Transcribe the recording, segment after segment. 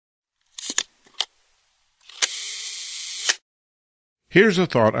Here's a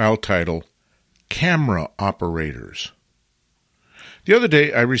thought I'll title, Camera Operators. The other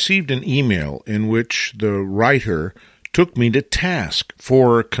day I received an email in which the writer took me to task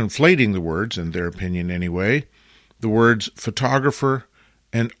for conflating the words, in their opinion anyway, the words photographer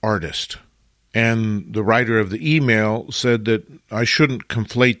and artist. And the writer of the email said that I shouldn't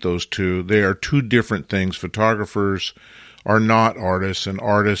conflate those two. They are two different things. Photographers are not artists, and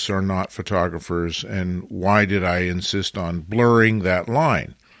artists are not photographers. And why did I insist on blurring that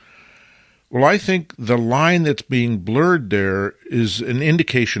line? Well, I think the line that's being blurred there is an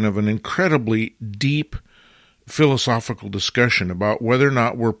indication of an incredibly deep philosophical discussion about whether or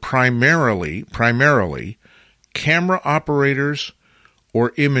not we're primarily camera operators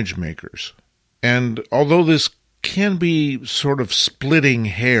or image makers. And although this can be sort of splitting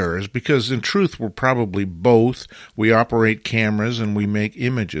hairs, because in truth we're probably both. We operate cameras and we make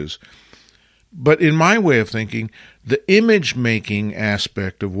images. But in my way of thinking, the image-making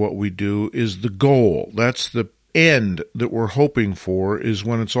aspect of what we do is the goal. That's the end that we're hoping for, is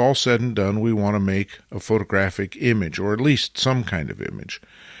when it's all said and done, we want to make a photographic image, or at least some kind of image.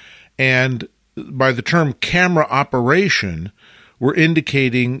 And by the term camera operation, we're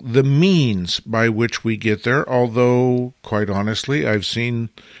indicating the means by which we get there, although, quite honestly, I've seen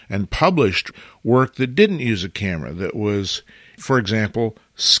and published work that didn't use a camera, that was, for example,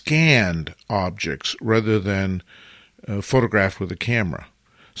 scanned objects rather than photographed with a camera.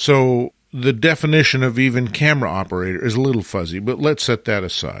 So the definition of even camera operator is a little fuzzy, but let's set that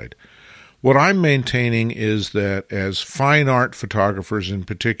aside. What I'm maintaining is that as fine art photographers in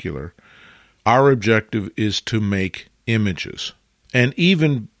particular, our objective is to make images. And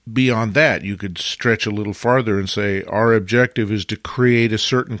even beyond that, you could stretch a little farther and say our objective is to create a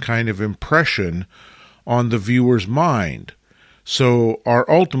certain kind of impression on the viewer's mind. So our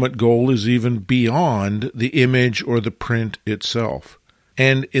ultimate goal is even beyond the image or the print itself.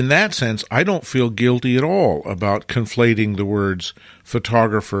 And in that sense, I don't feel guilty at all about conflating the words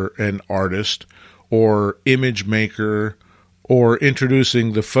photographer and artist, or image maker, or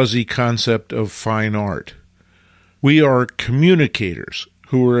introducing the fuzzy concept of fine art. We are communicators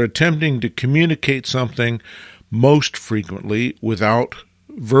who are attempting to communicate something most frequently without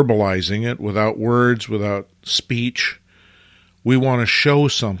verbalizing it, without words, without speech. We want to show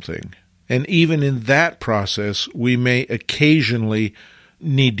something. And even in that process, we may occasionally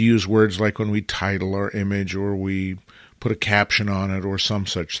need to use words like when we title our image or we put a caption on it or some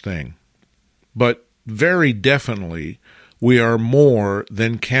such thing. But very definitely, we are more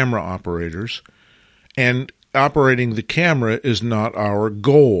than camera operators, and operating the camera is not our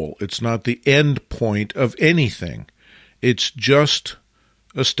goal. It's not the end point of anything. It's just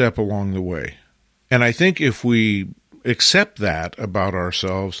a step along the way. And I think if we accept that about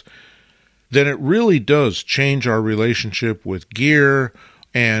ourselves, then it really does change our relationship with gear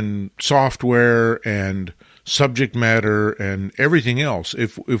and software and subject matter and everything else.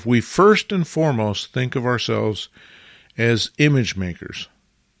 If we first and foremost think of ourselves as image makers,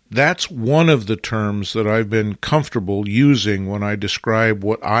 that's one of the terms that I've been comfortable using when I describe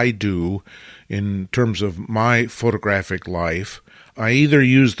what I do in terms of my photographic life. I either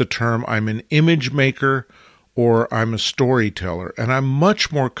use the term I'm an image maker or I'm a storyteller, and I'm much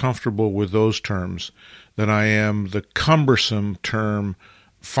more comfortable with those terms than I am the cumbersome term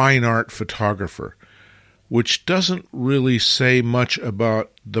fine art photographer, which doesn't really say much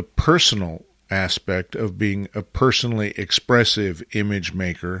about the personal aspect of being a personally expressive image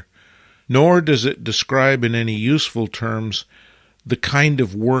maker, nor does it describe in any useful terms the kind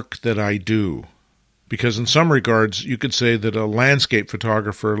of work that I do. Because in some regards, you could say that a landscape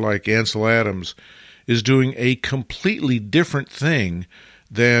photographer like Ansel Adams is doing a completely different thing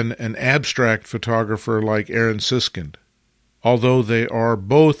than an abstract photographer like Aaron Siskind. Although they are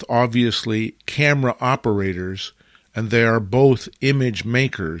both obviously camera operators and they are both image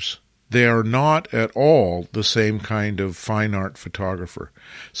makers, they are not at all the same kind of fine art photographer.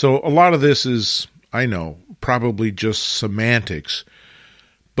 So a lot of this is, I know, probably just semantics.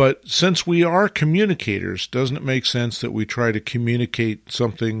 But since we are communicators, doesn't it make sense that we try to communicate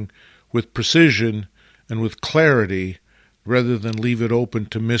something with precision and with clarity rather than leave it open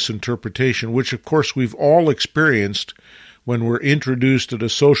to misinterpretation, which of course we've all experienced when we're introduced at a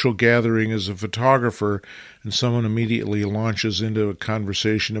social gathering as a photographer and someone immediately launches into a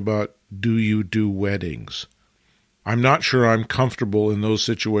conversation about, do you do weddings? I'm not sure I'm comfortable in those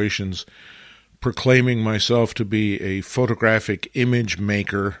situations proclaiming myself to be a photographic image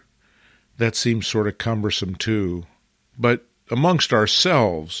maker. That seems sort of cumbersome too. But amongst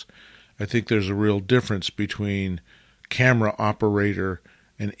ourselves, I think there's a real difference between camera operator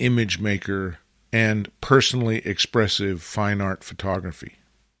and image maker and personally expressive fine art photography.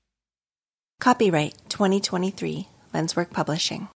 Copyright 2023, Lenswork Publishing.